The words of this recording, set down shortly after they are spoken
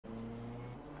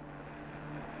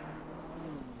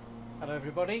Hello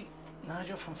everybody,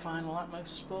 Nigel from Final Lap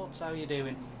Motorsports. How are you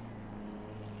doing?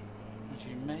 As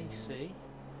you may see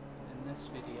in this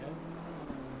video,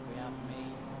 we have me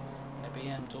in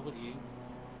a BMW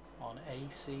on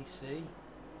ACC.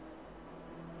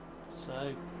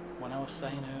 So when I was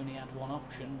saying I only had one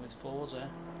option with Forza,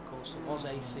 of course it was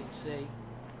ACC.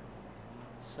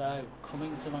 So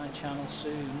coming to my channel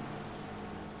soon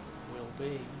will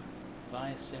be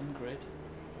via SimGrid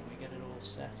when we get it all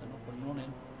set and up and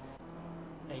running.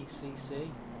 ACC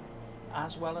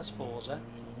as well as Forza,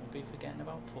 won't be forgetting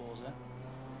about Forza.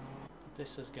 But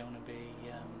this is going to be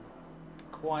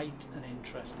quite an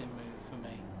interesting move for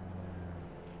me,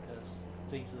 because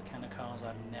these are the kind of cars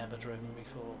I've never driven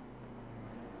before.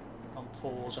 On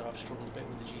Forza I've struggled a bit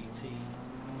with the GT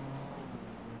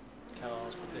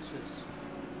cars, but this is,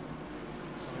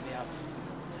 I already have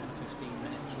 10 or 15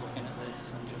 minutes looking at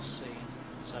this and just seeing.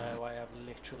 So I have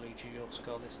literally just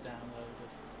got this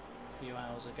downloaded few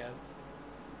hours ago,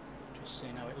 just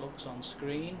seeing how it looks on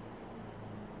screen,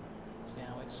 see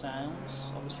how it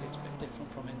sounds. Obviously it's a bit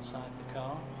different from inside the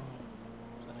car,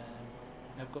 but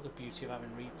I've got the beauty of having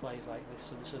replays like this,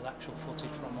 so this is actual footage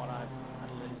from what I've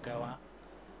had a little go at.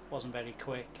 Wasn't very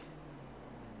quick,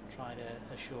 tried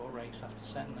a short race after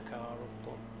setting the car up,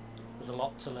 but there's a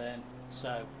lot to learn,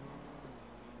 so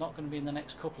not going to be in the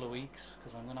next couple of weeks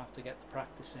because I'm going to have to get the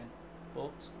practice in,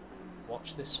 but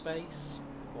watch this space.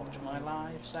 Watch my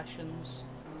live sessions,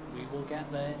 we will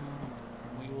get there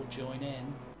and we will join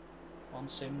in on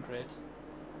SimGrid,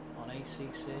 on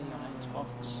ACC, on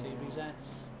Xbox Series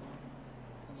S.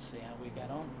 Let's see how we get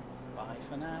on. Bye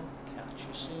for now, catch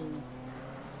you soon.